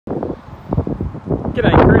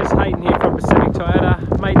G'day Chris, Hayden here from Pacific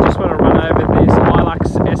Toyota. Mate, just want to run over this Hilux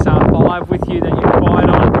SR5 with you that you inquired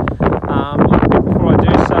on. A little bit before I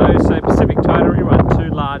do so Pacific Toyota, we run two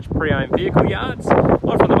large pre-owned vehicle yards.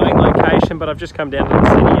 One from the main location, but I've just come down to the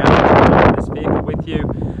city yard to run over this vehicle with you.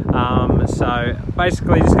 So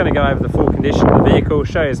basically just going to go over the full condition of the vehicle,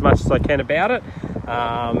 show you as much as I can about it,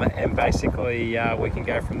 and basically we can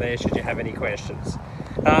go from there should you have any questions.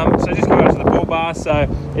 So just going to the bull bar, so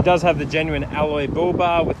it does have the genuine alloy bull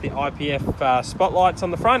bar with the IPF spotlights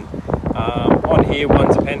on the front. On here,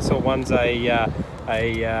 one's a pencil, one's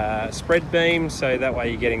a spread beam, so that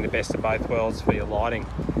way you're getting the best of both worlds for your lighting.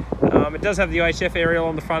 It does have the UHF aerial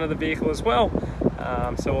on the front of the vehicle as well,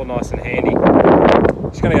 so all nice and handy.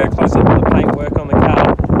 Just going to go close up to the paintwork on the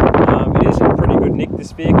car. It is in pretty good nick,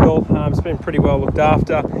 this vehicle. It's been pretty well looked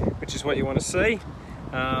after, which is what you want to see.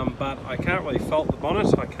 But I can't really fault the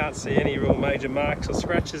bonnet. I can't see any real major marks or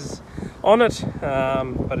scratches on it,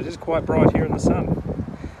 but it is quite bright here in the sun.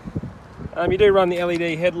 You do run the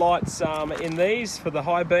LED headlights in these for the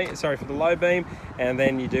high beam, for the low beam, and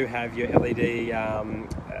then you do have your LED,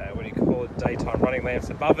 what do you call it, daytime running lamps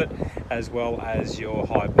above it, as well as your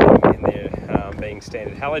high beam in there being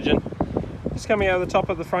standard halogen. Just coming over the top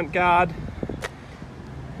of the front guard,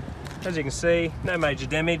 as you can see, no major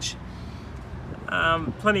damage.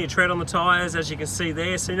 Plenty of tread on the tyres, as you can see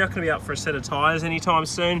there, so you're not going to be up for a set of tyres anytime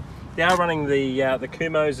soon. They are running the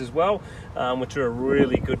Kumos as well, which are a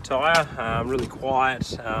really good tyre, really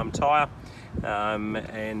quiet tyre,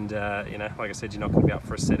 and you know, like I said, you're not going to be up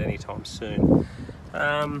for a set anytime soon.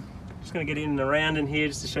 Just going to get in and around in here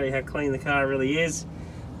just to show you how clean the car really is.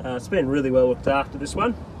 It's been really well looked after, this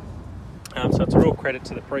one, so it's a real credit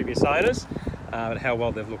to the previous owners, but how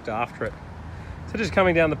well they've looked after it. So just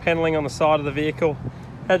coming down the panelling on the side of the vehicle,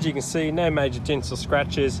 as you can see, no major dents or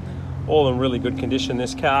scratches, all in really good condition,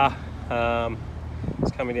 this car.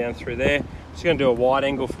 It's coming down through there. Just going to do a wide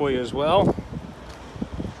angle for you as well.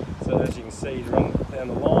 So as you can see, run down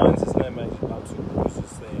the lines, there's no major bumps or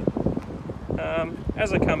bruises there.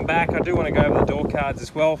 As I come back, I do want to go over the door cards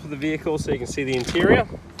as well for the vehicle so you can see the interior.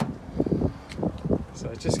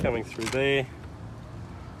 So just coming through there,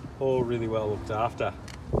 all really well looked after.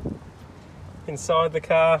 Inside the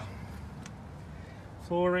car,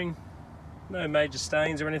 flooring, no major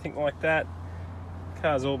stains or anything like that. The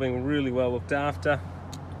car's all been really well looked after.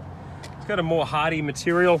 It's got a more hardy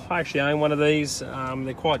material. I actually own one of these.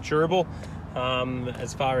 They're quite durable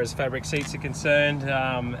as far as fabric seats are concerned.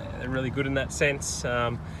 They're really good in that sense,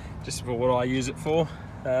 just for what I use it for.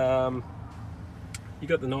 You've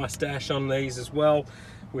got the nice dash on these as well,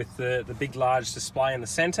 with the big large display in the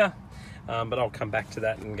center. But I'll come back to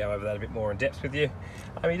that and go over that a bit more in depth with you.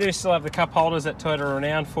 You do still have the cup holders that Toyota are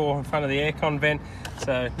renowned for in front of the aircon vent,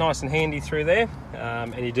 so nice and handy through there.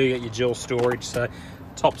 And you do get your dual storage, so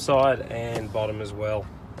top side and bottom as well.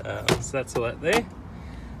 So that's all that there.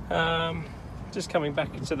 Just coming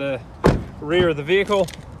back into the rear of the vehicle,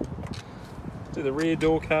 do the rear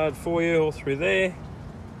door card for you all through there,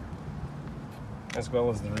 as well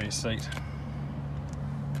as the rear seat.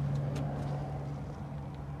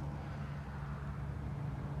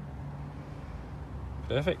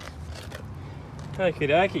 Perfect. Okie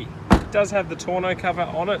dokie. It does have the tonneau cover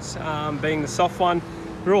on it, being the soft one.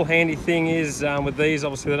 The real handy thing is with these,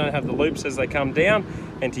 obviously they don't have the loops as they come down,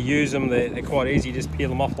 and to use them, they're quite easy. You just peel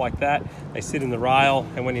them off like that. They sit in the rail,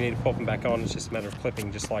 and when you need to pop them back on, it's just a matter of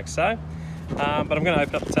clipping just like so. But I'm going to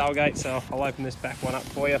open up the tailgate, so I'll open this back one up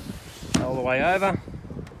for you all the way over.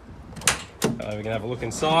 We can have a look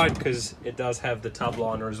inside, because it does have the tub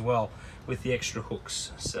liner as well with the extra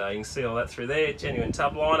hooks, so you can see all that through there. Genuine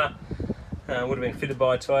tub liner, would have been fitted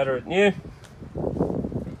by Toyota at new,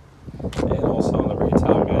 and also on the rear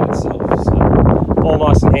tailgate itself, so all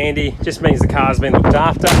nice and handy. Just means the car's been looked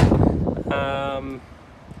after.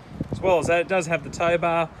 As well as that, it does have the tow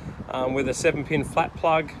bar with a 7-pin flat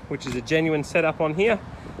plug, which is a genuine setup on here,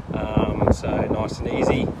 so nice and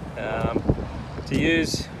easy to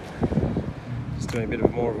use. Doing a bit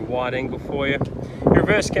of more of a wide angle for you. Your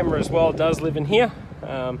reverse camera as well does live in here,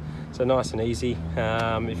 so nice and easy.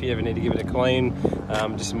 If you ever need to give it a clean,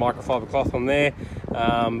 just a microfiber cloth on there,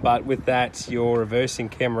 but with that, your reversing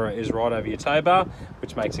camera is right over your tow bar,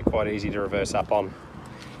 which makes it quite easy to reverse up on.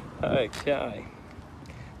 Okay,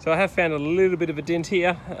 so I have found a little bit of a dent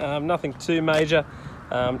here, nothing too major,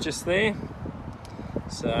 just there.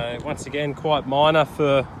 So once again, quite minor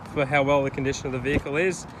for how well the condition of the vehicle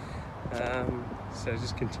is. So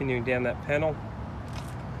just continuing down that panel,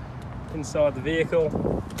 inside the vehicle.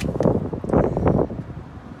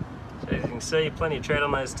 So as you can see, plenty of tread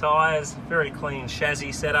on those tyres, very clean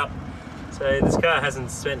chassis setup. It's So this car hasn't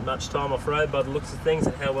spent much time off-road by the looks of things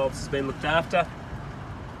and how well this has been looked after,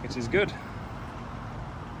 which is good.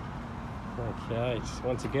 Okay, just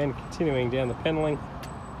once again continuing down the panelling,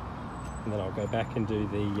 and then I'll go back and do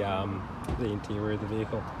the interior of the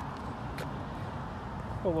vehicle.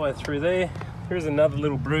 All the way through there. Here's another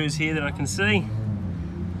little bruise here that I can see.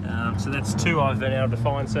 So that's two I've been able to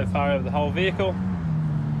find so far over the whole vehicle.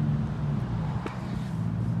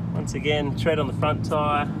 Once again, tread on the front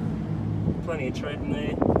tyre, plenty of tread in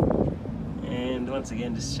there. And once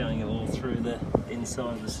again, just showing it all through the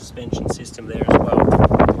inside of the suspension system there as well.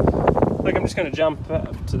 Look, I'm just going to jump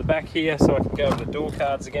up to the back here so I can go over the door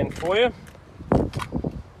cards again for you.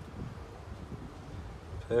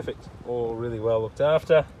 Perfect, all really well looked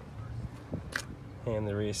after. And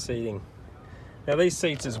the rear seating. Now these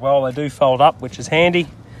seats as well, they do fold up, which is handy.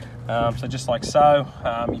 So just like so,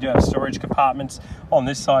 you do have storage compartments. On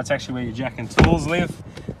this side, it's actually where your jack and tools live.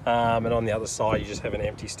 And on the other side, you just have an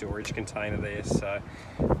empty storage container there. So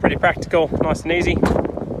pretty practical, nice and easy.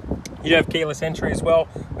 You do have keyless entry as well,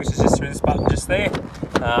 which is just through this button just there.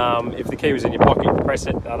 If the key was in your pocket, you press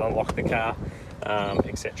it, that'll unlock the car,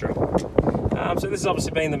 etc. So this has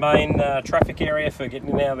obviously been the main traffic area for getting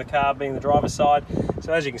in and out of the car, being the driver's side.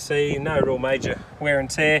 So as you can see, no real major wear and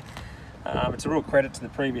tear. It's a real credit to the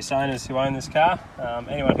previous owners who own this car.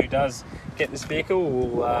 Anyone who does get this vehicle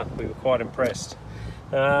will be quite impressed.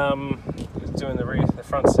 Just doing the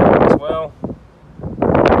front seat as well.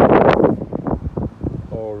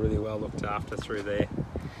 All really well looked after through there.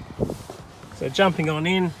 So jumping on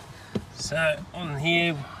in. So on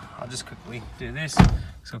here, I'll just quickly do this. So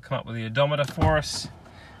we'll come up with the odometer for us.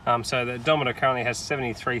 So the odometer currently has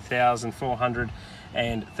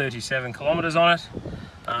 73,437 kilometres on it.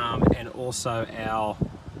 And also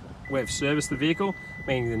we've serviced the vehicle,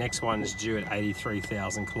 meaning the next one is due at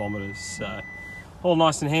 83,000 kilometres. So all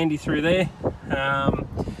nice and handy through there.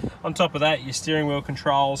 On top of that, your steering wheel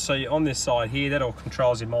controls. So you're on this side here, that all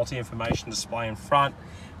controls your multi-information display in front,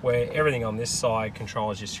 where everything on this side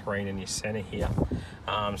controls your screen and your center here.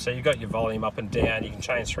 So you've got your volume up and down. You can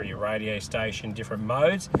change through your radio station, different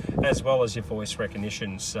modes, as well as your voice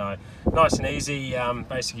recognition. So nice and easy.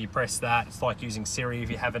 Basically you press that. It's like using Siri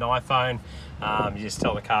if you have an iPhone. You just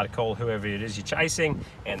tell the car to call whoever it is you're chasing,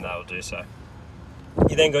 and they'll do so.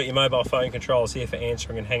 You then got your mobile phone controls here for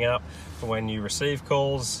answering and hanging up for when you receive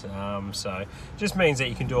calls. So just means that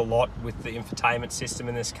you can do a lot with the infotainment system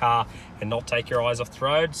in this car and not take your eyes off the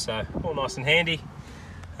road. So all nice and handy.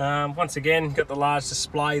 Once again, got the large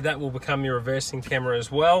display. That will become your reversing camera as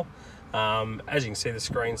well. As you can see the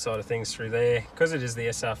screen side of things through there, because it is the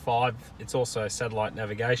SR5, it's also satellite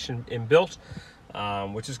navigation inbuilt.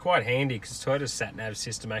 Which is quite handy because Toyota's sat-nav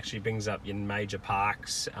system actually brings up your major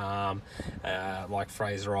parks like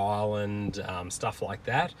Fraser Island, stuff like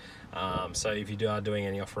that. So if you are doing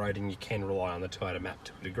any off-roading, you can rely on the Toyota map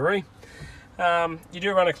to a degree. You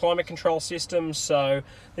do run a climate control system, so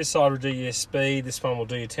this side will do your speed, this one will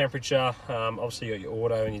do your temperature. Obviously you got your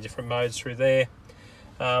auto and your different modes through there.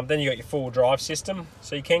 Then you got your four-wheel drive system,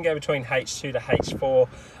 so you can go between H2 to H4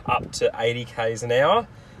 up to 80 k's an hour.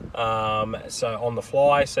 So on the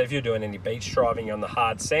fly, so if you're doing any beach driving on the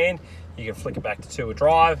hard sand, you can flick it back to two-wheel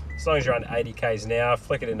drive. As long as you're under 80 k's an hour,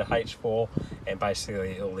 flick it into H4, and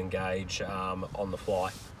basically it'll engage on the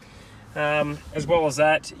fly. As well as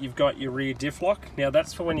that, you've got your rear diff lock. Now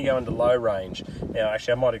that's for when you go into low range. Now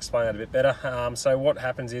actually I might explain that a bit better. So what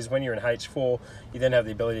happens is when you're in H4, you then have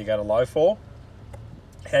the ability to go to low 4.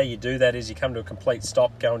 How you do that is you come to a complete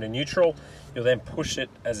stop, go into neutral, you'll then push it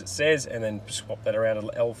as it says and then swap that around to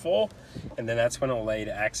L4, and then that's when it'll allow you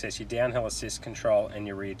to access your downhill assist control and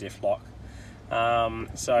your rear diff lock.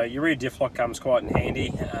 So your rear diff lock comes quite in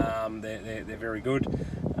handy. They're very good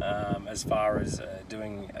as far as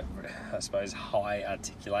doing, I suppose, high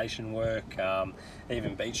articulation work,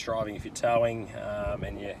 even beach driving if you're towing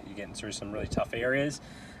and you're getting through some really tough areas.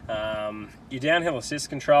 Your downhill assist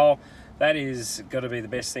control, that is got to be the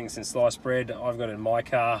best thing since sliced bread. I've got it in my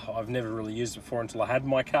car. I've never really used it before until I had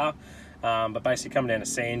my car. But basically coming down a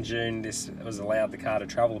sand dune, this was allowed the car to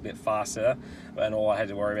travel a bit faster, and all I had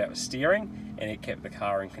to worry about was steering, and it kept the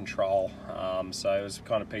car in control. So it was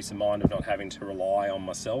kind of peace of mind of not having to rely on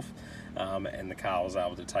myself, and the car was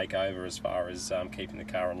able to take over as far as keeping the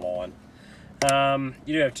car in line.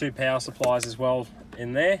 You do have two power supplies as well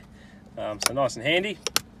in there, so nice and handy.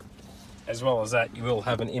 As well as that, you will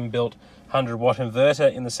have an inbuilt 100-watt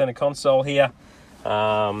inverter in the center console here.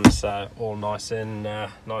 So all nice and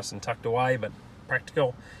tucked away, but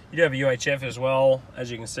practical. You do have a UHF as well,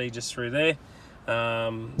 as you can see just through there.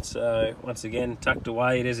 So once again, tucked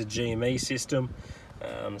away. It is a GME system.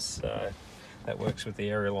 So that works with the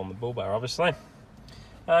aerial on the bull bar, obviously.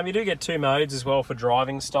 You do get 2 modes as well for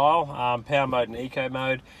driving style, power mode and eco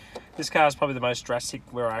mode. This car is probably the most drastic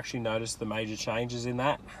where I actually noticed the major changes in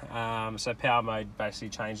that. So power mode basically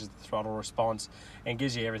changes the throttle response and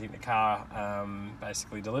gives you everything the car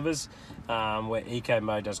basically delivers, where eco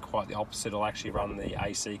mode does quite the opposite. It'll actually run the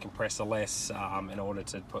AC compressor less in order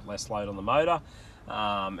to put less load on the motor.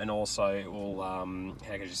 And also it will,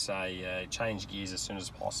 how could you say, change gears as soon as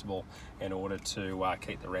possible in order to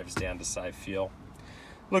keep the revs down to save fuel.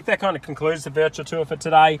 Look, that kind of concludes the virtual tour for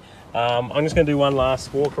today. I'm just going to do one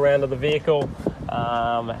last walk around of the vehicle,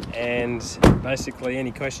 and basically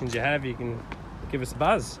any questions you have, you can give us a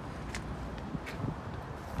buzz.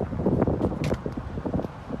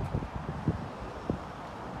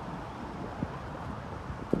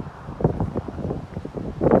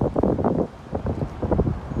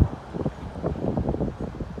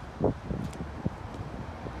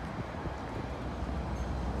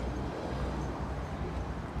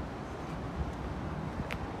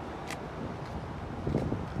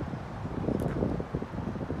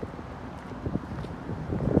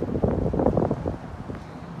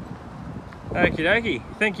 Okie dokie.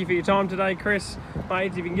 Thank you for your time today, Chris.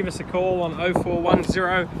 Mate, if you can give us a call on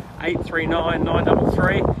 0410 839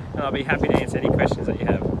 933, and I'll be happy to answer any questions that you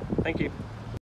have. Thank you.